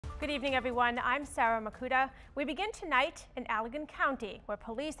Good evening, everyone. I'm Sarah Makuta. We begin tonight in Allegan County, where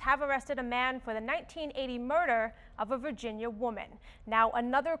police have arrested a man for the 1980 murder of a Virginia woman. Now,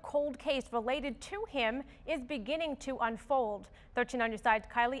 another cold case related to him is beginning to unfold. 13 on your side,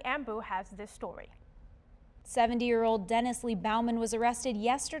 Kylie Ambu has this story. 70-year-old Dennis Bowman was arrested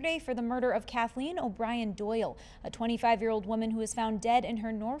yesterday for the murder of Kathleen O'Brien Doyle, a 25-year-old woman who was found dead in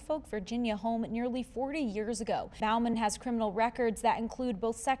her Norfolk, Virginia home nearly 40 years ago. Bowman has criminal records that include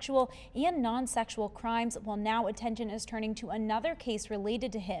both sexual and non-sexual crimes, while now attention is turning to another case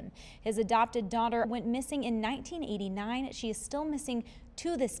related to him. His adopted daughter went missing in 1989. She is still missing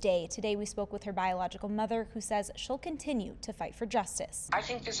to this day. Today we spoke with her biological mother, who says she'll continue to fight for justice. I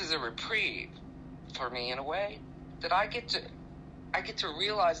think this is a reprieve for me, in a way, that I get to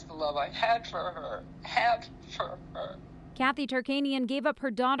realize the love I've had for her. Cathy Terkanian gave up her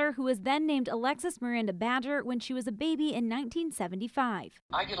daughter, who was then named Alexis Miranda Badger, when she was a baby in 1975.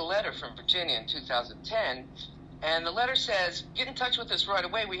 I get a letter from Virginia in 2010, and the letter says, "Get in touch with us right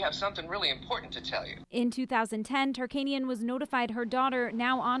away. We have something really important to tell you." In 2010, Terkanian was notified her daughter,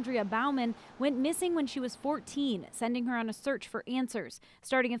 now Aundria Bowman, went missing when she was 14, sending her on a search for answers,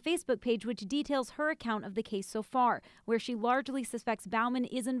 starting a Facebook page which details her account of the case so far, where she largely suspects Bowman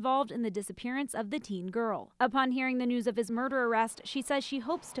is involved in the disappearance of the teen girl. Upon hearing the news of his murder arrest, she says she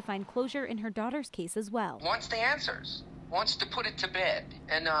hopes to find closure in her daughter's case as well. Wants the answers, wants to put it to bed,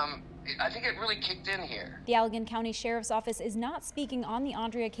 and I think it really kicked in here. The Allegan County Sheriff's Office is not speaking on the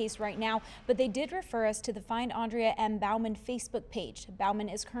Aundria case right now, but they did refer us to the Find Aundria M. Bowman Facebook page. Bowman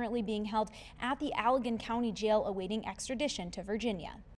is currently being held at the Allegan County Jail awaiting extradition to Virginia.